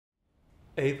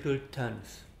April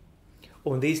 10th.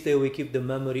 On this day we keep the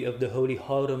memory of the Holy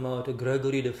Hieromartyr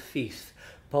GREGORY V,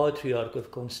 Patriarch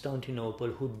of Constantinople,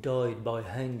 who died by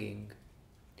hanging.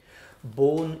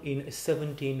 Born in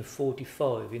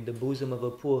 1745 in the bosom of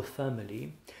a poor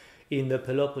family in the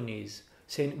Peloponnese,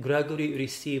 Saint Gregory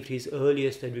received his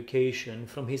earliest education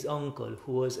from his uncle,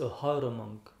 who was a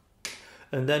hieromonk,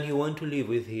 and then he went to live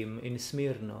with him in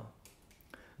Smyrna.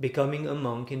 Becoming a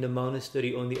monk in the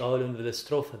monastery on the island of the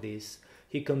Strophades,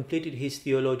 he completed his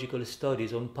theological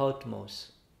studies on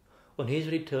Patmos. On his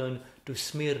return to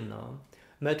Smyrna,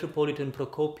 Metropolitan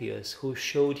Procopius, who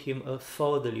showed him a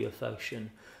fatherly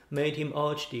affection, made him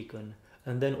archdeacon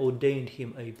and then ordained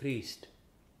him a priest.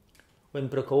 When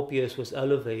Procopius was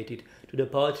elevated to the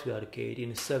Patriarchate in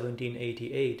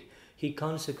 1788, he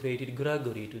consecrated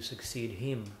Gregory to succeed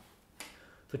him.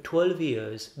 For 12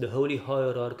 years, the Holy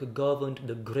Hierarch governed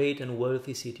the great and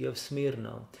wealthy city of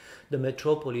Smyrna, the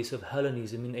metropolis of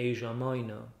Hellenism in Asia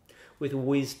Minor, with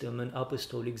wisdom and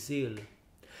apostolic zeal.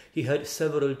 He had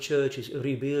several churches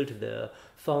rebuilt there,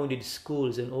 founded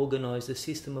schools, and organized a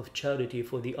system of charity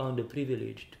for the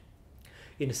underprivileged.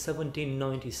 In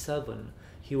 1797,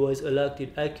 he was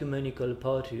elected ecumenical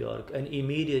patriarch and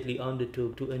immediately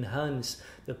undertook to enhance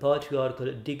the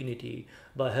patriarchal dignity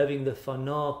by having the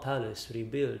Fana Palace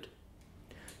rebuilt.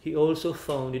 He also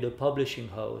founded a publishing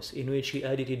house in which he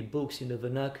edited books in the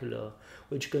vernacular,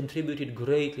 which contributed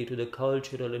greatly to the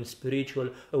cultural and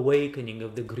spiritual awakening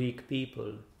of the Greek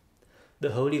people.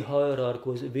 The Holy Hierarch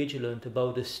was vigilant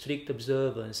about the strict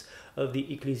observance of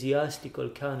the ecclesiastical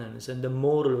canons and the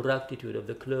moral rectitude of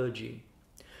the clergy.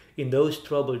 In those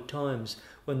troubled times,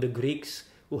 when the Greeks,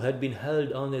 who had been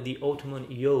held under the Ottoman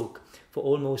yoke for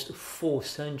almost 4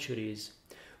 centuries,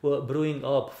 were brewing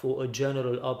up for a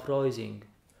general uprising,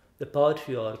 the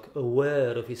Patriarch,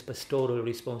 aware of his pastoral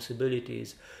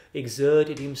responsibilities,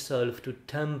 exerted himself to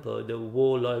temper the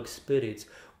warlike spirits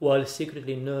while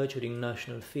secretly nurturing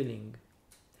national feeling.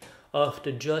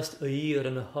 After just a year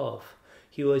and a half,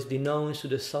 he was denounced to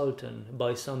the Sultan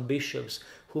by some bishops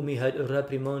whom he had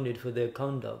reprimanded for their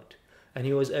conduct, and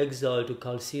he was exiled to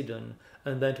Chalcedon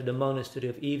and then to the monastery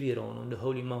of Iviron on the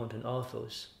holy mountain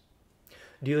Athos.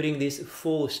 During this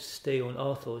forced stay on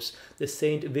Athos, the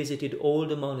saint visited all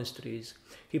the monasteries.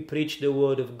 He preached the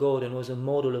word of God and was a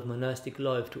model of monastic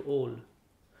life to all.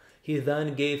 He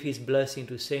then gave his blessing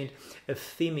to Saint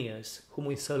Ephthemius, whom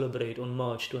we celebrate on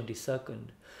March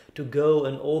 22nd, to go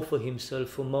and offer himself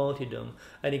for martyrdom,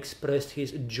 and expressed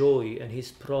his joy and his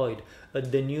pride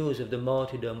at the news of the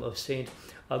martyrdom of Saint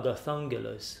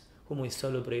Agathangelos, whom we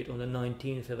celebrate on the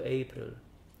 19th of April,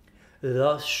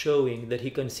 thus showing that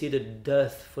he considered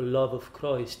death for love of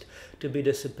Christ to be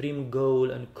the supreme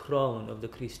goal and crown of the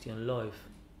Christian life.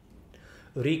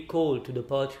 Recalled to the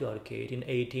Patriarchate in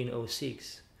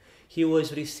 1806, he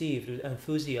was received with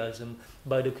enthusiasm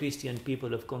by the Christian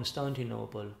people of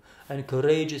Constantinople and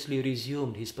courageously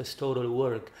resumed his pastoral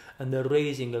work and the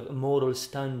raising of moral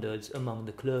standards among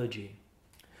the clergy.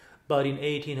 But in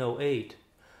 1808,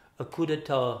 a coup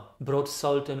d'etat brought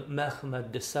Sultan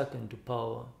Mehmed II to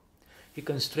power. He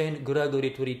constrained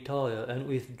Gregory to retire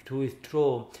and to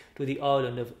withdraw to the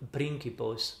island of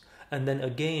Principos and then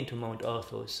again to Mount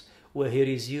Athos, where he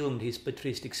resumed his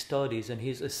patristic studies and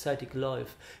his ascetic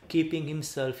life, keeping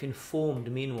himself informed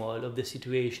meanwhile of the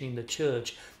situation in the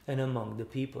church and among the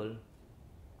people.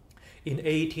 In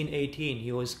 1818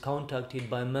 he was contacted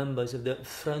by members of the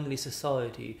Friendly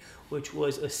Society, which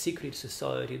was a secret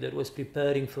society that was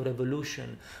preparing for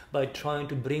revolution by trying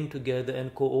to bring together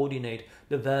and coordinate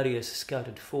the various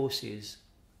scattered forces.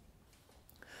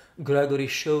 Gregory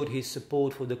showed his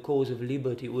support for the cause of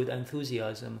liberty with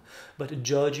enthusiasm, but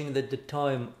judging that the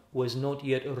time was not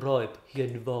yet ripe, he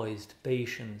advised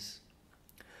patience.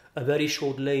 A very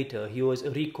short later, he was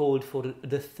recalled for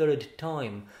the 3rd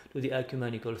time to the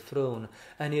ecumenical throne,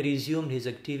 and he resumed his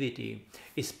activity,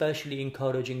 especially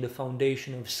encouraging the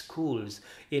foundation of schools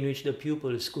in which the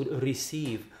pupils could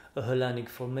receive a Hellenic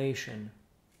formation.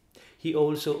 He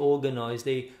also organized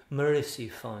a mercy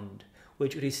fund,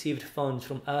 which received funds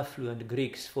from affluent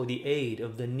Greeks for the aid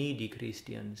of the needy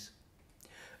Christians.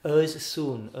 As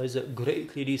soon as a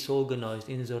greatly disorganized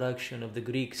insurrection of the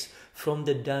Greeks from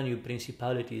the Danube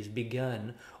principalities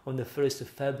began on the 1st of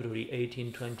February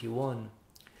 1821,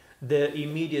 there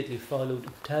immediately followed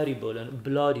terrible and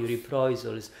bloody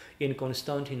reprisals in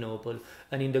Constantinople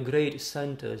and in the great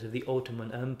centers of the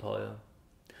Ottoman Empire.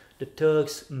 The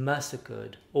Turks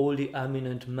massacred all the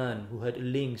eminent men who had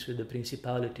links with the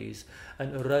principalities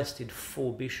and arrested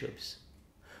 4 bishops.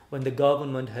 When the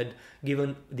government had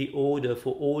given the order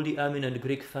for all the eminent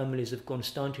Greek families of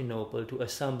Constantinople to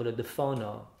assemble at the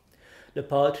Fana, the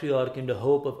Patriarch, in the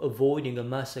hope of avoiding a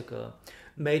massacre,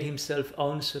 made himself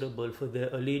answerable for their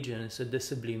allegiance at the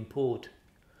Sublime Porte.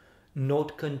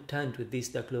 Not content with this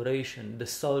declaration, the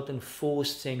Sultan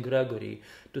forced Saint Gregory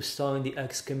to sign the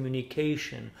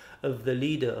excommunication of the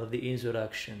leader of the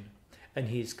insurrection and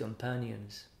his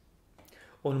companions.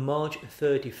 On March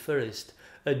 31st,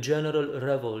 a general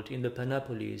revolt in the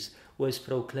Panoplies was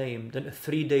proclaimed, and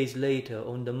 3 days later,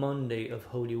 on the Monday of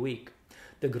Holy Week,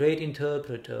 the great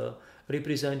interpreter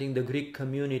representing the Greek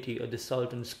community at the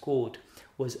Sultan's court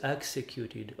was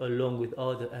executed along with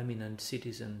other eminent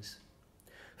citizens.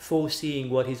 Foreseeing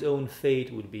what his own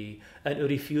fate would be, and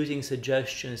refusing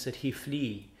suggestions that he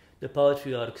flee, the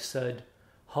Patriarch said,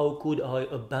 "How could I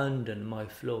abandon my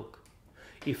flock?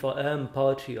 If I am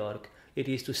Patriarch, it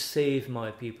is to save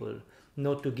my people,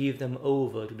 not to give them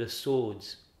over to the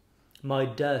swords. My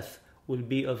death will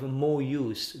be of more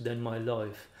use than my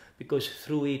life, because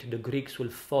through it the Greeks will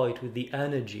fight with the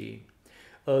energy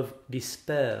of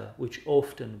despair which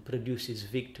often produces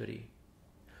victory.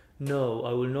 No,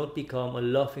 I will not become a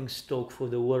laughing stock for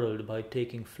the world by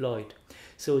taking flight,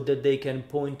 so that they can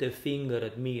point their finger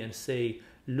at me and say,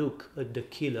 'Look at the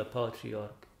killer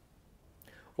Patriarch.'"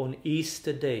 On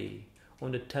Easter Day,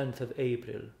 on the 10th of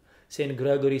April, Saint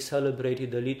Gregory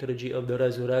celebrated the liturgy of the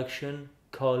Resurrection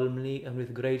calmly and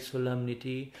with great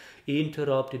solemnity,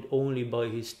 interrupted only by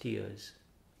his tears.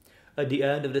 At the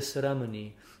end of the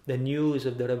ceremony, the news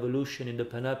of the revolution in the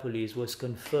Panoplies was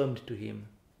confirmed to him.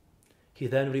 He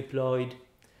then replied,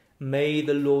 "May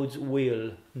the Lord's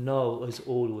will, now as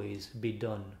always, be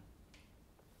done."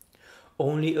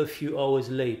 Only a few hours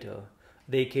later,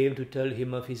 they came to tell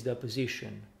him of his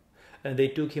deposition, and they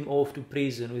took him off to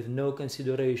prison with no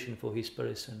consideration for his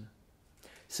person.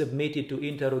 Submitted to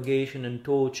interrogation and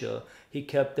torture, he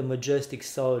kept a majestic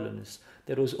silence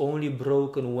that was only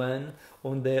broken when,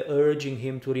 on their urging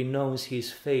him to renounce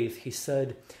his faith, he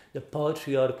said, "The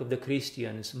Patriarch of the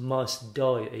Christians must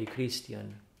die a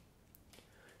Christian."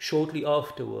 Shortly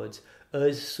afterwards,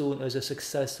 as soon as a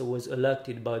successor was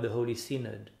elected by the Holy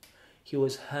Synod, he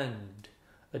was hanged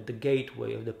at the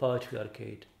gateway of the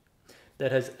Patriarchate,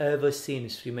 that has ever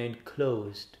since remained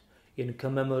closed in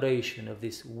commemoration of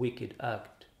this wicked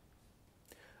act.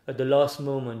 At the last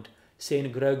moment,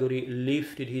 Saint Gregory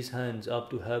lifted his hands up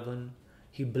to heaven.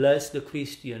 He blessed the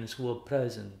Christians who were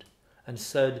present and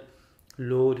said,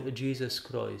 "Lord Jesus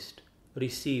Christ,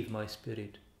 receive my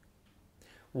spirit."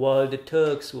 While the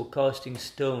Turks were casting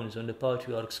stones on the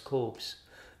Patriarch's corpse,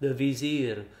 the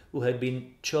vizier, who had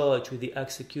been charged with the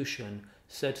execution,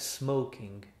 sat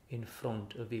smoking in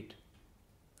front of it.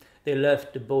 They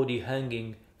left the body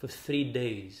hanging for 3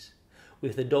 days,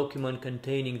 with the document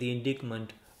containing the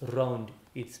indictment round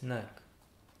its neck.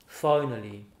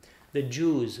 Finally, the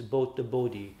Jews bought the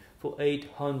body for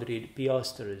 800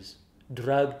 piastres,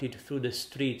 dragged it through the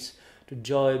streets to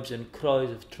jibes and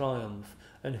cries of triumph,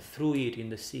 and threw it in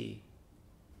the sea.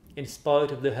 In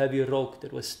spite of the heavy rock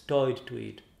that was tied to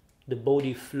it, the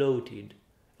body floated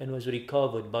and was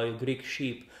recovered by a Greek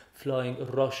ship flying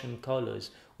Russian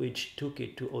colors, which took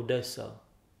it to Odessa.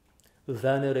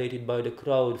 Venerated by the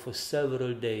crowd for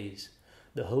several days,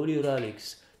 the holy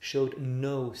relics showed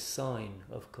no sign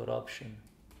of corruption.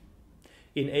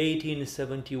 In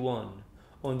 1871,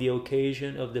 on the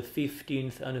occasion of the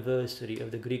 15th anniversary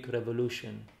of the Greek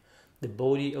Revolution, the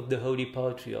body of the Holy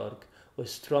Patriarch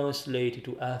was translated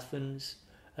to Athens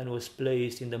and was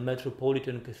placed in the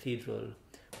Metropolitan Cathedral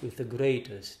with the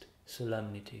greatest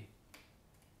solemnity.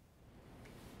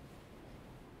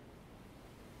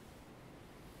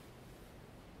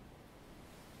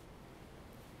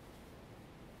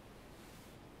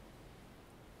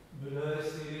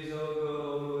 Blessed is our God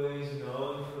always,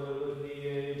 now and forever, in the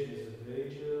ages of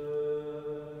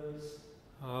ages.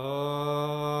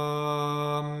 Amen.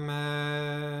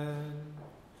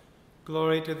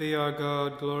 Glory to thee, our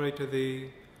God, glory to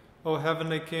thee. O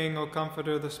heavenly King, O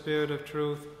Comforter, the Spirit of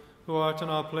truth, who art in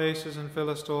all places and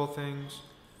fillest all things,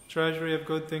 treasury of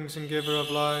good things and giver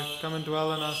of life, come and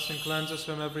dwell in us and cleanse us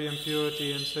from every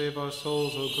impurity and save our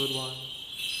souls, O good one.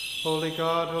 Holy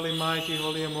God, holy mighty,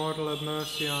 holy immortal, have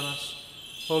mercy on us.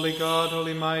 Holy God,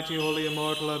 holy mighty, holy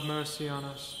immortal, have mercy on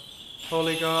us.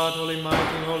 Holy God, holy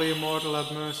mighty, holy immortal,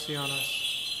 have mercy on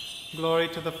us. Glory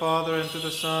to the Father, and to the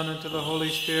Son, and to the Holy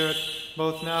Spirit,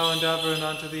 both now and ever, and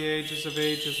unto the ages of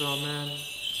ages. Amen.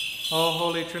 O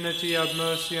Holy Trinity, have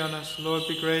mercy on us. Lord,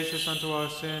 be gracious unto our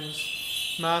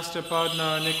sins. Master, pardon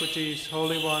our iniquities.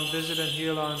 Holy One, visit and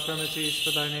heal our infirmities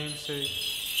for thy name's sake.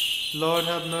 Lord,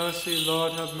 have mercy,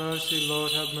 Lord, have mercy,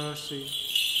 Lord, have mercy.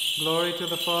 Glory to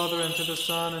the Father, and to the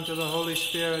Son, and to the Holy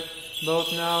Spirit, both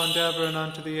now and ever, and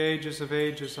unto the ages of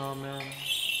ages. Amen.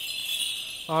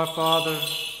 Our Father,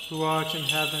 who art in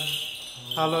heaven,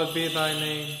 hallowed be thy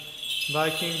name. Thy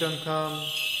kingdom come,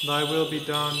 thy will be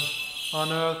done,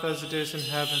 on earth as it is in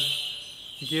heaven.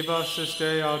 Give us this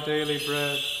day our daily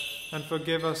bread, and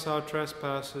forgive us our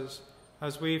trespasses,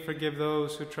 as we forgive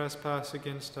those who trespass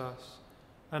against us.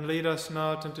 And lead us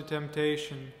not into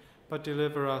temptation, but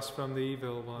deliver us from the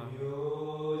evil one.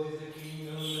 Yours is the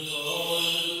kingdom, the power,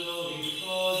 and the glory,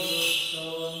 Father,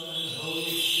 Son, and Holy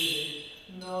Spirit,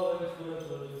 now and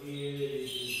forever, to the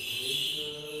ages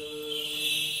of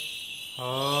ages.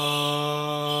 Amen.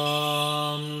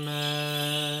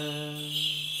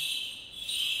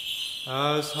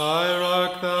 As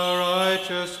Hierarch thou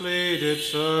righteously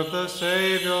didst serve the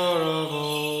Saviour of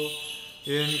all,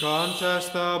 in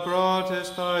contest thou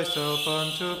broughtest thyself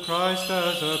unto Christ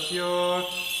as a pure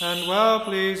and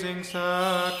well-pleasing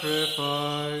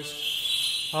sacrifice.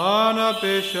 On a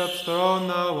bishop's throne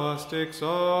thou wast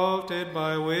exalted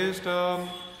by wisdom.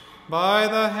 By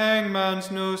the hangman's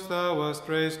noose thou wast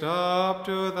raised up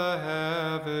to the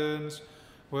heavens,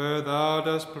 where thou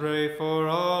dost pray for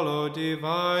all, O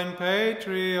divine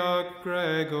Patriarch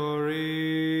Gregory.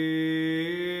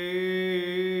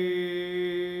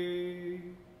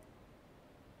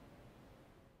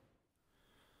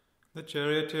 The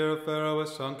charioteer of Pharaoh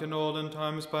was sunk in olden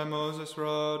times by Moses'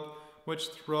 rod, which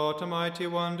wrought a mighty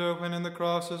wonder when in the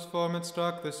cross's form it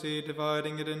struck the sea,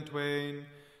 dividing it in twain.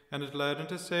 And it led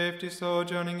into safety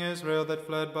sojourning Israel that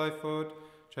fled by foot,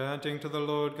 chanting to the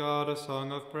Lord God a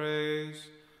song of praise.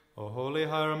 O holy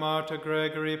Hieromartyr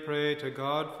Gregory, pray to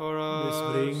God for us. The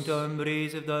springtime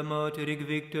breeze of thy martyric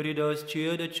victory does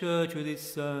cheer the church with its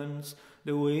sons.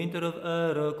 The winter of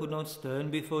error could not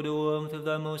stand before the warmth of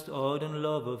thy most ardent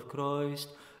love of Christ,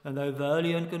 and thy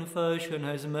valiant confession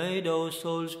has made our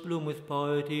souls bloom with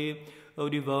piety, O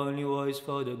divinely wise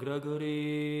Father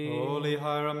Gregory. Holy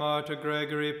Hieromartyr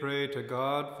Gregory, pray to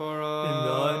God for us. In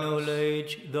thine old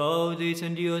age, thou didst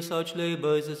endure such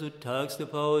labours as would tax the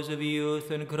powers of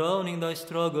youth, and crowning thy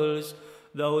struggles,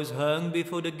 thou wast hanged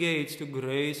before the gates to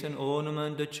grace and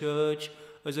ornament the church,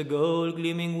 as a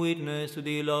gold-gleaming witness to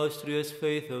the illustrious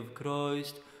faith of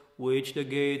Christ, which the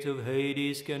gates of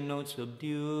Hades cannot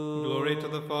subdue. Glory to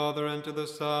the Father, and to the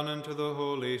Son, and to the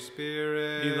Holy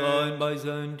Spirit. Divine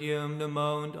Byzantium, the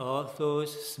Mount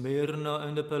Athos, Smyrna,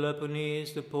 and the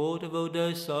Peloponnese, the port of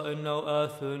Odessa, and now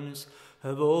Athens,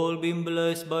 have all been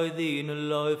blessed by thee in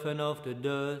life and after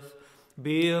death.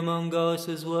 Be among us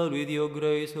as well with your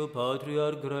grace, O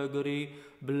Patriarch Gregory,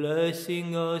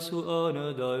 blessing us who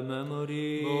honor thy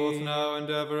memory. Both now and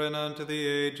ever, and unto the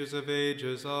ages of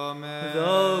ages. Amen.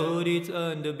 Thou who didst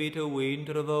end the bitter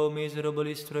winter of our miserable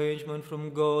estrangement from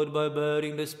God by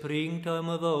bearing the springtime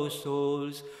of our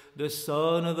souls, the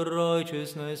Son of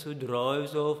righteousness who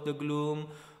drives off the gloom,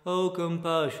 O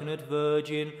compassionate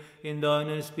Virgin, in thine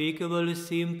unspeakable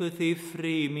sympathy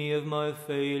free me of my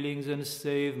failings and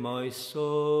save my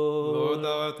soul. Lord,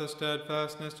 thou art the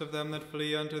steadfastness of them that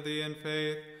flee unto thee in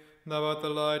faith. Thou art the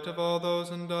light of all those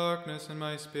in darkness, and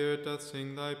my spirit doth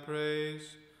sing thy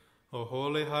praise. O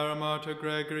holy Hieromartyr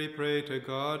Gregory, pray to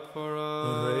God for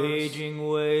us. Raging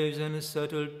waves and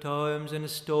settled times and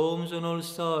storms on all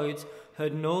sides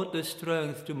had not the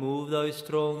strength to move thy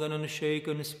strong and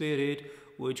unshaken spirit,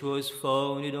 which was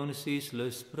founded on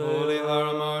ceaseless prayer. Holy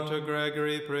Hieromartyr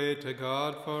Gregory, pray to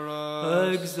God for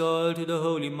us. Exalted to the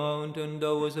holy mountain,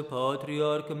 thou was a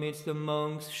patriarch amidst the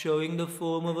monks, showing the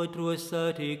form of a true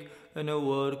ascetic and a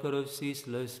worker of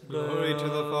ceaseless prayer. Glory to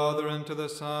the Father, and to the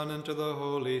Son, and to the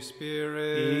Holy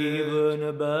Spirit.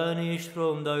 Even banished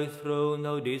from thy throne,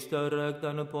 thou didst direct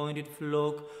an appointed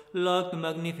flock, like the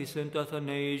magnificent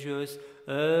Athanasius,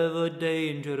 ever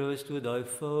dangerous to thy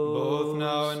foes. Both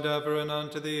now and ever, and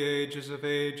unto the ages of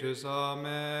ages.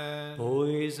 Amen.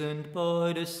 Poisoned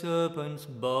by the serpent's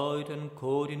bite and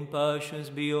caught in passions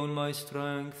beyond my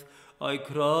strength, I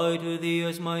cry to thee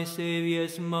as my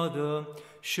Saviour's mother,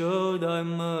 show thy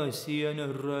mercy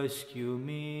and rescue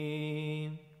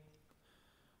me.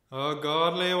 A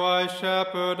godly wise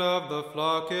shepherd of the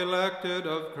flock elected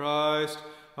of Christ,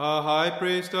 a high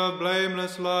priest of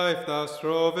blameless life, thou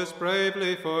strovest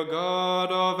bravely for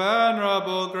God, O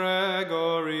venerable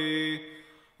Gregory.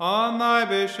 On thy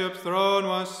bishop's throne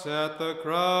was set the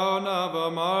crown of a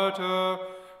martyr.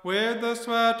 With the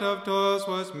sweat of toils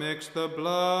was mixed the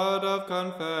blood of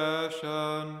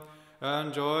confession.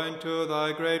 And joined to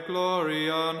thy great glory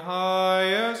on high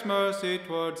is mercy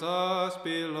towards us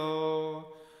below.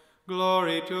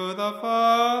 Glory to the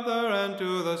Father, and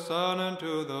to the Son, and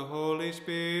to the Holy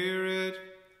Spirit,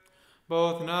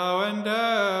 both now and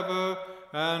ever,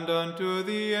 and unto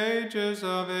the ages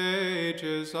of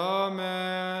ages.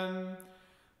 Amen.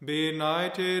 Be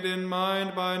united in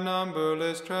mind by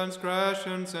numberless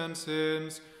transgressions and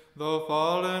sins. Though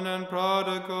fallen and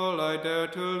prodigal, I dare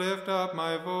to lift up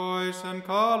my voice and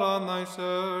call on thy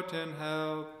certain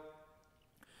help.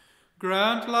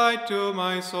 Grant light to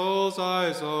my soul's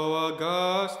eyes, O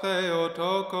august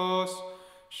Theotokos.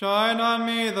 Shine on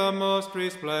me the most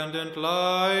resplendent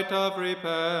light of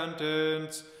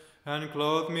repentance, and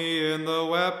clothe me in the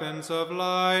weapons of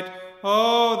light,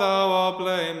 O thou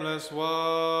blameless one.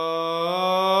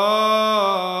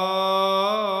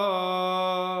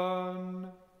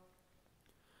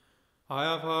 I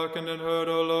have hearkened and heard,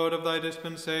 O Lord, of thy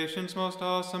dispensation's most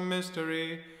awesome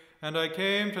mystery, and I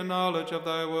came to knowledge of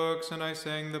thy works, and I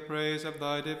sang the praise of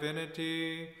thy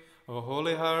divinity. O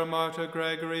holy Hieromartyr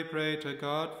Gregory, pray to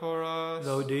God for us.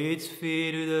 Thou didst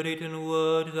feed with the written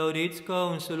word, thou didst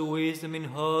counsel wisdom in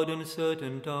hard and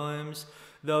certain times,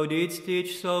 thou didst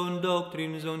teach sound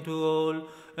doctrines unto all,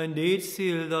 and didst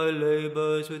seal thy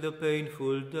labours with a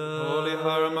painful death. Holy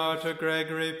Hieromartyr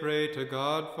Gregory, pray to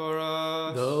God for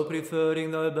us. Thou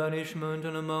preferring thy banishment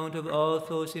on the Mount of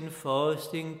Athos in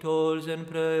fasting, tolls, and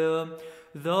prayer,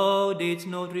 thou didst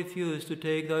not refuse to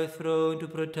take thy throne to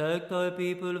protect thy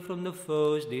people from the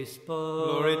foes' despite.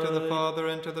 Glory to the Father,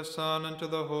 and to the Son, and to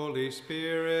the Holy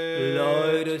Spirit.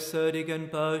 Light, ascetic, and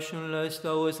passionless,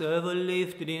 thou wast ever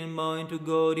lifted in mind to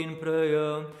God in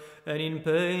prayer, and in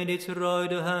pain didst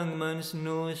ride a hangman's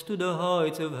noose to the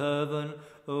heights of heaven,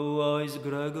 O wise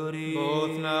Gregory.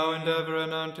 Both now and ever,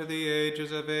 and unto the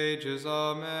ages of ages.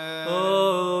 Amen.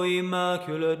 O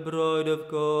Immaculate Bride of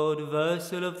God,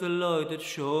 vessel of the light that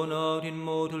shone out in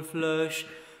mortal flesh,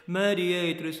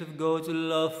 mediatress of God's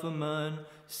love for man,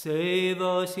 save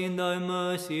us in thy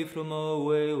mercy from our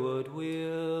wayward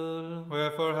will.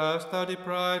 Wherefore hast thou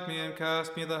deprived me, and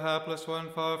cast me, the hapless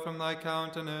one, far from thy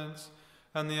countenance?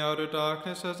 And the outer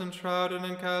darkness has enshrouded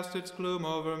and cast its gloom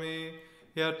over me.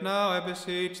 Yet now I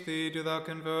beseech thee, do thou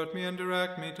convert me and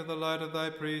direct me to the light of thy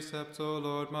precepts, O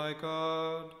Lord my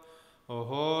God. O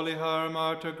holy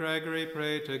Hieromartyr Gregory,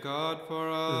 pray to God for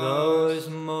us. Thou hast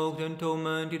mocked and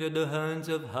tormented at the hands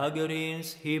of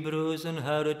Hagarenes, Hebrews, and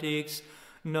heretics.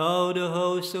 Now the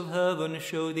hosts of heaven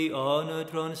show thee honor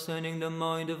transcending the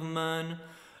mind of man,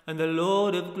 and the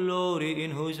Lord of glory,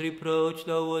 in whose reproach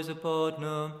thou wast a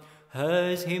partner,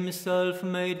 has himself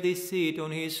made thee sit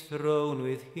on his throne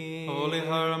with him. Holy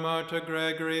Hieromartyr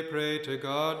Gregory, pray to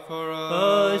God for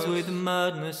us. As with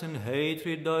madness and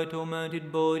hatred thy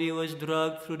tormented body was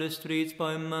dragged through the streets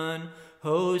by man,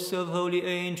 hosts of holy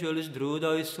angels drew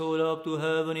thy soul up to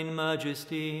heaven in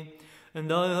majesty, and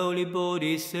thy holy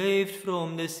body, saved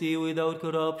from the sea without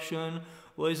corruption,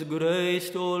 was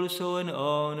graced also and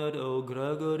honored, O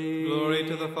Gregory. Glory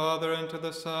to the Father, and to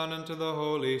the Son, and to the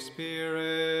Holy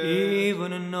Spirit.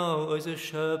 Even now, as a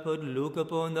shepherd, look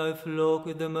upon thy flock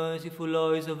with the merciful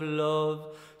eyes of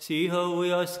love. See how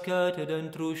we are scattered,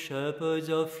 and true shepherds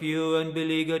are few and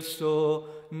beleaguered so.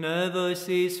 Never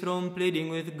cease from pleading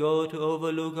with God to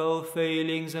overlook our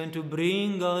failings and to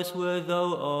bring us where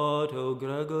thou art, O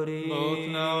Gregory. Both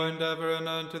now and ever, and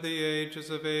unto the ages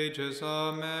of ages.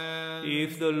 Amen.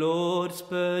 If the Lord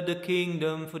spared the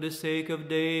kingdom for the sake of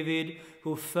David,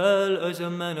 who fell as a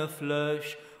man of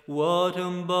flesh, what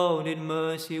unbounded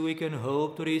mercy we can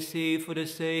hope to receive for the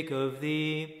sake of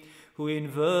thee, who in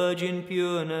virgin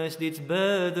pureness didst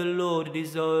bear the Lord,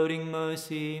 desiring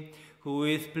mercy, who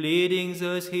with pleadings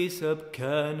as hyssop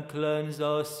can cleanse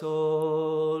our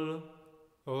soul.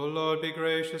 O Lord, be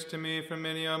gracious to me, for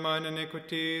many are mine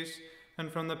iniquities,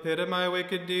 and from the pit of my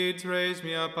wicked deeds raise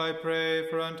me up, I pray,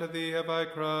 for unto thee have I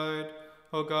cried.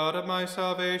 O God of my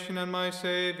salvation and my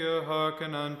Saviour,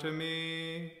 hearken unto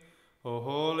me. O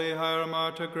holy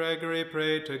Hieromartyr Gregory,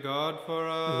 pray to God for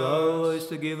us. Thou as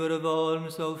the giver of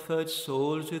alms, thou fed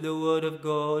souls with the word of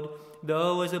God.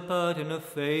 Thou as a pattern of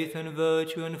faith and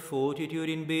virtue and fortitude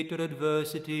in bitter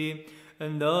adversity,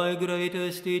 and thy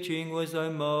greatest teaching was thy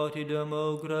martyrdom,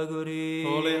 O Gregory.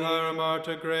 Holy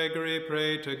Hieromartyr Gregory,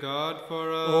 pray to God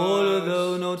for us.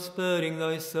 Although not sparing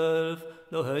thyself,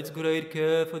 thou hadst great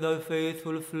care for thy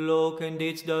faithful flock, and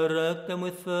didst direct them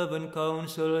with fervent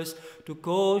counsels to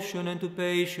caution and to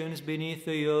patience beneath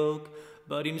the yoke.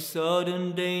 But in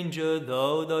sudden danger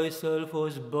thou thyself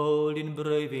wast bold in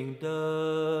braving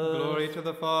death. Glory to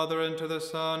the Father, and to the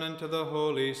Son, and to the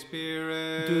Holy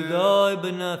Spirit. To thy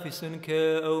beneficent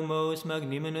care, O most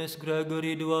magnanimous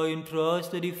Gregory, do I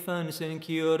entrust the defense and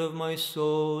cure of my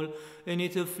soul in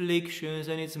its afflictions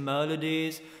and its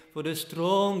maladies, for the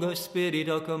stronger spirit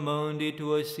are commanded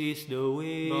to assist the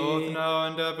weak. Both now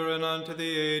and ever and unto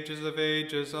the ages of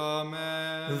ages.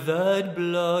 Amen. That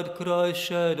blood Christ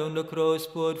shed on the cross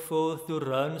poured forth to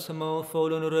ransom our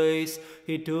fallen race,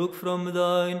 he took from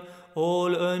thine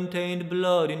all untainted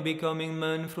blood in becoming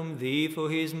man from thee for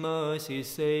his mercy's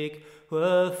sake.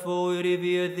 Wherefore we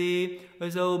revere thee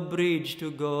as our bridge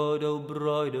to God, O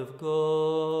bride of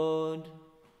God.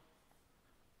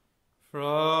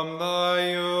 From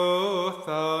thy youth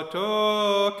thou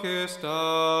tookest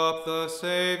up the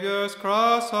Saviour's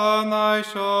cross on thy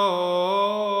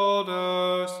shoulders,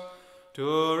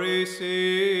 to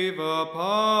receive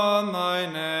upon thy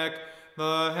neck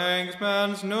the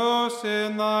hangman's noose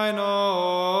in thine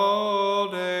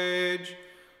old age.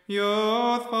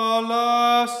 Youthful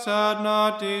lusts had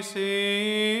not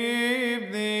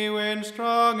deceived thee when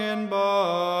strong in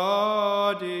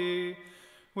body.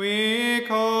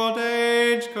 Weak old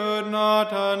age could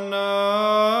not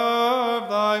unnerve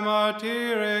thy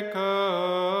martyric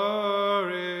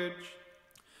courage.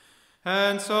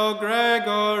 And so,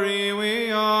 Gregory,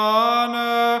 we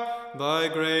honor thy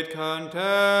great contentions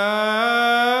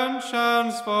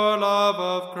for love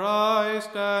of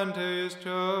Christ and his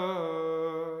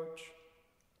church.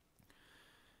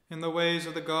 In the ways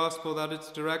of the gospel thou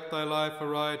didst direct thy life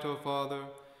aright, O Father,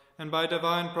 and by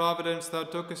divine providence thou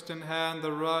tookest in hand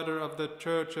the rudder of the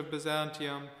church of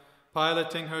Byzantium,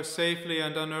 piloting her safely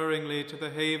and unerringly to the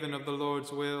haven of the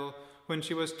Lord's will, when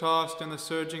she was tossed in the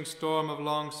surging storm of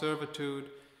long servitude,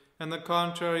 and the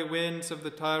contrary winds of the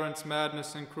tyrant's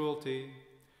madness and cruelty.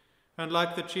 And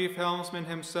like the chief helmsman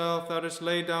himself, thou didst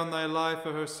lay down thy life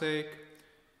for her sake.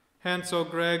 Hence, O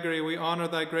Gregory, we honor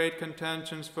thy great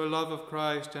contentions for love of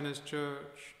Christ and his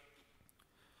church.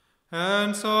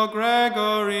 And so,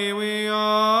 Gregory, we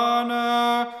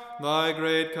honor thy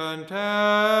great contentions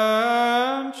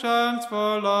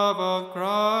for love of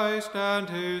Christ and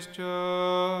his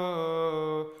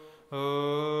church.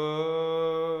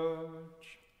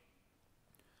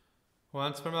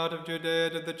 Once from out of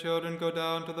Judea did the children go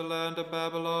down to the land of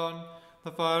Babylon.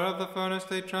 The fire of the furnace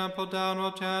they trampled down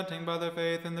while chanting by their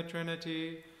faith in the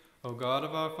Trinity. O God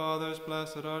of our fathers,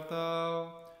 blessed art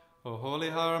thou. O holy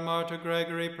Hieromartyr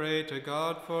Gregory, pray to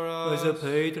God for us. As a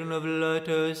patron of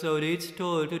letters, thou didst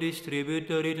toil to distribute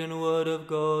the written word of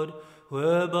God,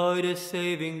 whereby the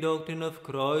saving doctrine of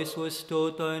Christ was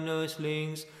taught thy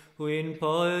nurslings, who in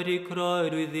piety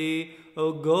cried with thee,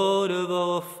 O God of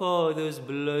our fathers,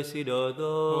 blessed art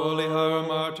thou. Holy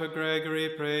Hieromartyr Gregory,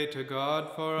 pray to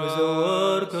God for us. As a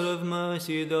worker of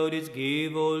mercy, thou didst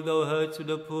give all thou hadst to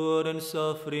the poor and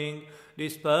suffering,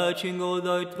 dispatching all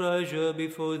thy treasure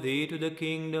before thee to the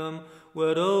kingdom,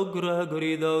 where, O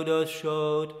Gregory, thou dost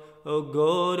shout, O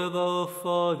God of our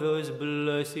fathers,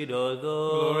 blessed art thou.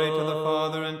 Glory to the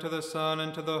Father, and to the Son,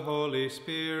 and to the Holy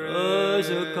Spirit.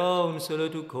 As a counselor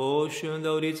to caution,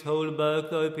 thou didst hold back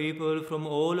thy people from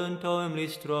all untimely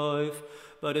strife,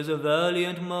 but as a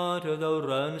valiant martyr thou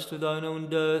ranst to thine own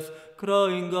death,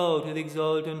 crying out with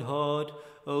exultant heart,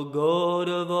 O God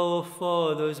of our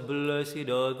fathers, blessed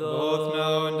art thou. Both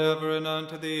now and ever and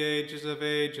unto the ages of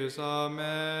ages.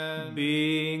 Amen.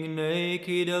 Being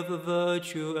naked of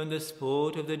virtue and the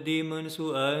sport of the demons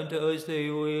who enter as they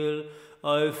will,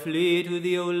 I flee to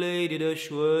thee, O Lady, the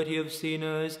surety of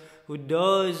sinners, who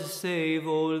does save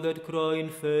all that cry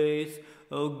in faith.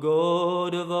 O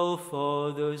God of our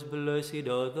fathers, blessed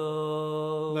art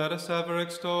thou. Let us ever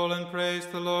extol and praise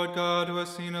the Lord God, who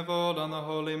has seen of old on the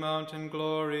holy mountain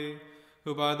glory,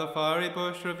 who by the fiery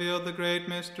bush revealed the great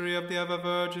mystery of the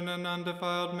ever-virgin and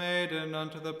undefiled maiden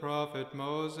unto the prophet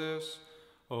Moses.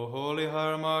 O holy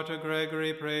Hieromartyr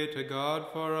Gregory, pray to God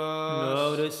for us.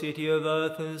 Now the city of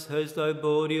Athens has thy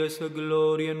body as a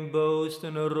glory and boast,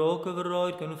 and a rock of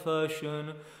right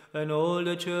confession, and all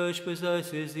the church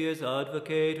possesses thee as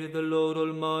advocate with the Lord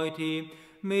Almighty,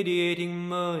 mediating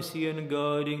mercy and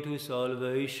guiding to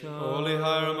salvation. Holy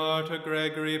Hieromartyr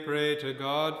Gregory, pray to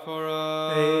God for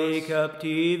us. A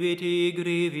captivity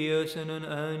grievous and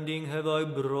unending have I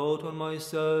brought on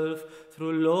myself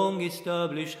through long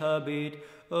established habit.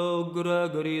 O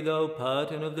Gregory, thou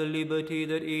pattern of the liberty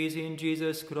that is in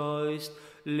Jesus Christ,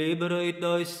 liberate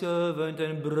thy servant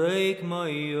and break my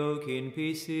yoke in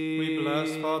pieces. We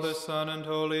bless Father, Son, and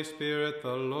Holy Spirit,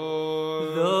 the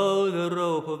Lord. Though the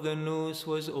rope of the noose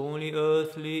was only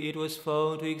earthly, it was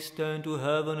found to extend to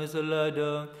heaven as a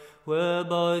ladder,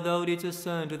 whereby thou didst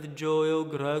ascend with joy, O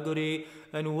Gregory,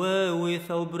 and wherewith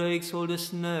thou breakst all the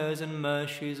snares and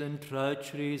meshes and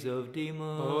treacheries of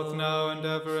demons. Both now and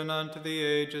ever and unto the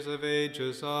ages of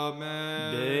ages.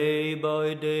 Amen. Day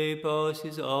by day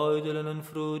passes idle and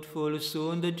unfruitful,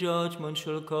 soon the judgment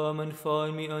shall come and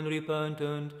find me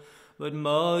unrepentant. But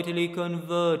mightily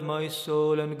convert my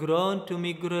soul, and grant to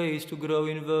me grace to grow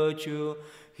in virtue,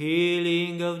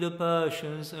 healing of the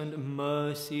passions, and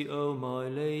mercy, O my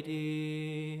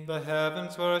Lady. The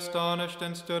heavens were astonished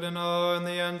and stood in awe, and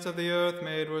the ends of the earth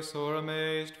made were sore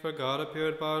amazed, for God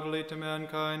appeared bodily to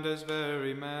mankind as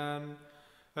very man.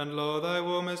 And lo, thy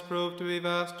womb is proved to be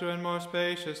vaster and more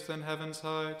spacious than heaven's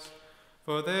heights.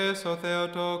 For this, O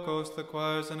Theotokos, the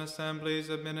choirs and assemblies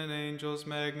of men and angels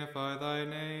magnify thy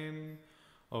name.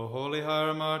 O holy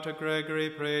Hieromartyr Gregory,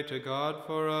 pray to God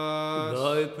for us.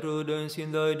 Thy prudence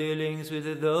in thy dealings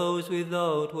with those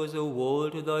without was a wall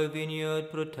to thy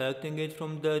vineyard, protecting it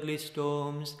from deadly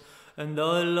storms. And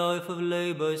thy life of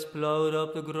labours ploughed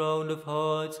up the ground of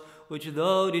hearts, which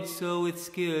thou didst sow with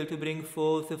skill to bring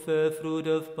forth the fair fruit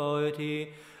of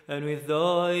piety. And with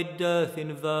thy death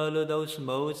in valour thou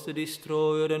smotest the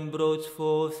destroyer, and broughtst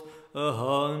forth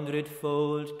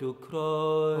 100-fold to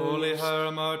Christ. Holy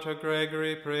Hieromartyr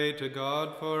Gregory, pray to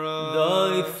God for us.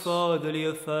 Thy fatherly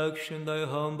affection, thy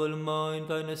humble mind,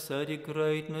 thine ascetic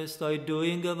greatness, thy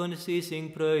doing of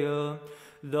unceasing prayer,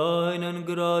 thine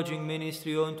ungrudging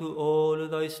ministry unto all,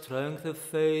 thy strength of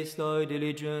faith, thy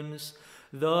diligence,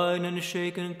 thine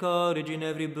unshaken courage in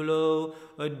every blow,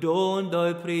 adorn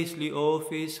thy priestly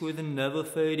office with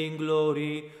never-fading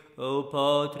glory, O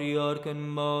Patriarch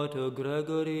and Martyr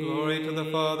Gregory. Glory to the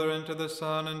Father, and to the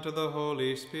Son, and to the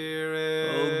Holy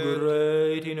Spirit. O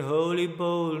great in holy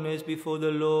boldness before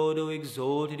the Lord, O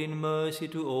exalted in mercy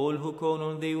to all who call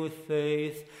on thee with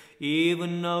faith,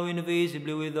 even now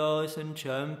invisibly with us, and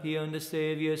champion the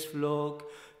Saviour's flock,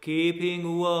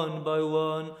 keeping one by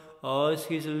one as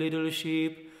his little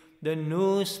sheep. The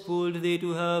noose pulled thee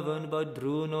to heaven, but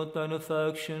drew not thine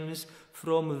affections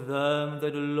from them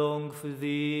that long for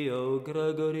thee, O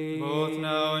Gregory. Both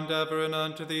now and ever and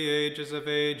unto the ages of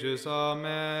ages.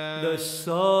 Amen. The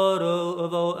sorrow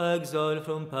of our exile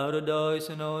from paradise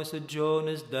and our sojourn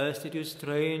as destitute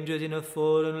strangers in a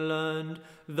foreign land,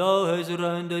 thou hast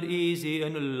rendered easy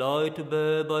and light to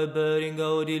bear by bearing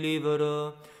our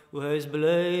deliverer, who has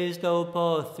blazed our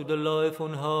path to the life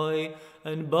on high,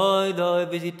 and by thy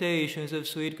visitations of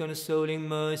sweet consoling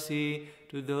mercy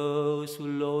to those who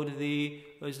laud thee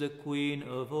as the Queen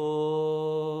of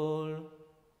all.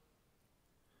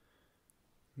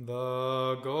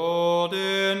 The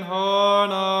golden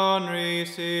horn on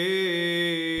receiving,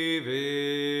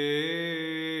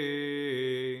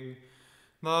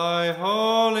 thy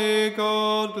holy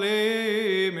gold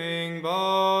gleaming body,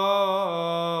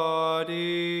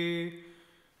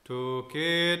 took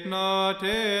it not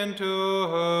into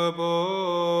her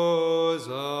bosom,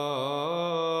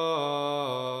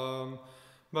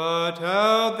 but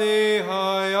held thee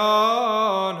high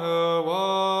on her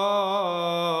waters,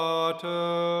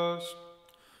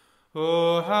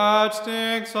 who hadst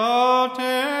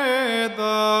exalted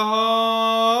the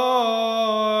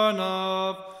horn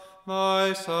of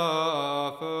thy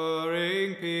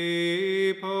suffering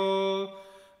people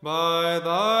by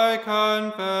thy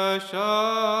confession,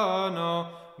 O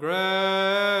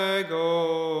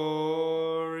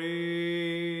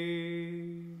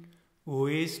Gregory.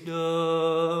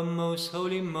 Wisdom, most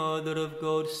holy Mother of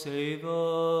God, save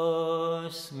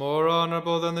us. More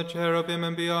honorable than the cherubim,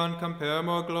 and beyond compare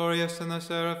more glorious than the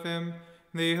seraphim,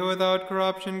 thee who without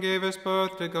corruption gavest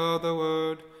birth to God the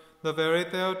Word, the very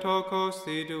Theotokos,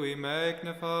 thee do we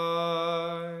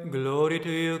magnify. Glory to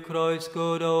you, Christ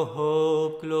God, our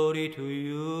hope. Glory to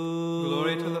you.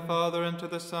 Glory to the Father, and to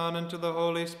the Son, and to the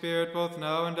Holy Spirit, both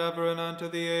now and ever, and unto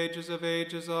the ages of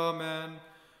ages. Amen.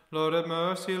 Lord have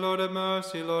mercy, Lord have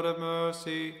mercy, Lord have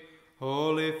mercy.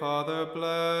 Holy Father,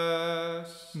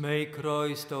 bless. May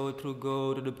Christ, our true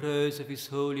God, with the prayers of his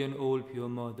holy and all pure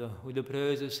Mother, with the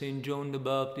prayers of Saint John the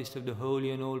Baptist, of the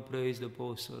holy and all praised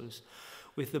apostles,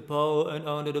 with the power and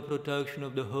under the protection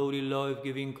of the holy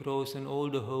life-giving cross and all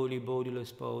the holy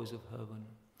bodiless powers of heaven,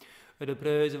 at the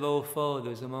prayers of our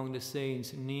fathers among the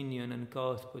saints, Ninian and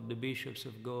Cuthbert, the bishops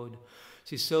of God,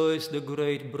 Cisoes the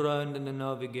great, Brandon the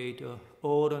navigator,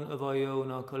 Oran of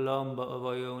Iona, Columba of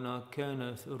Iona,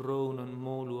 Kenneth, Ronan,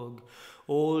 Molwag,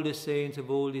 all the saints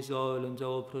of all these islands,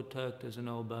 our protectors and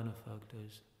our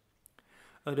benefactors.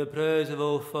 At the prayers of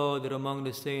our Father among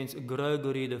the saints,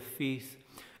 Gregory the Fifth,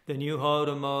 the new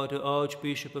Hieromartyr,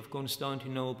 Archbishop of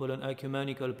Constantinople and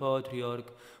Ecumenical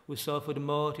Patriarch, who suffered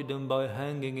martyrdom by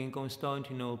hanging in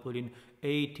Constantinople in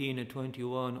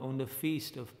 1821, on the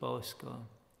feast of Pascha.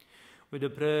 With the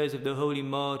prayers of the holy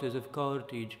martyrs of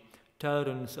Carthage,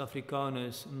 Terence,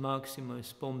 Africanus,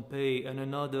 Maximus, Pompey, and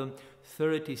another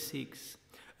 36,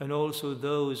 and also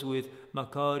those with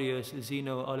Macarius,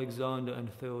 Zeno, Alexander,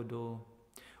 and Theodore.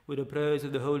 With the prayers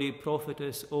of the holy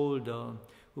prophetess Olda,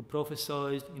 who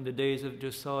prophesied in the days of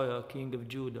Josiah, king of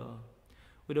Judah.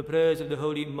 With the prayers of the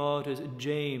holy martyrs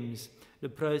James, the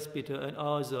presbyter, and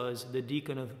Azaz, the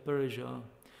deacon of Persia.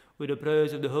 With the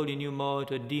prayers of the holy new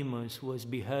martyr Demas, who was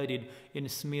beheaded in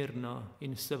Smyrna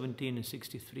in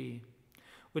 1763.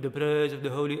 With the prayers of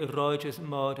the holy righteous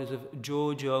martyrs of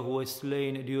Georgia, who was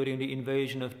slain during the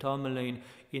invasion of Tamerlane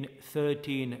in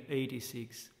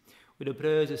 1386. With the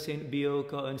prayers of Saint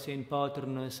Bioca and Saint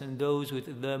Paternus and those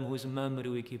with them whose memory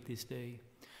we keep this day.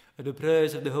 With the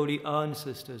prayers of the holy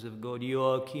ancestors of God,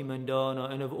 Joachim and Dana,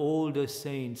 and of all the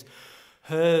saints,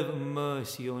 have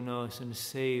mercy on us and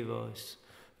save us.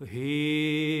 For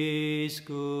he is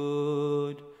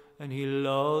good, and he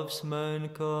loves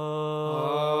mankind.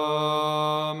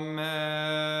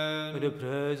 Amen. With the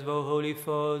prayers of our holy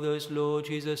fathers, Lord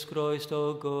Jesus Christ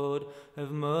our God,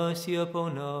 have mercy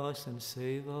upon us and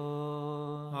save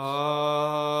us.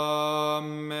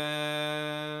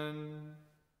 Amen.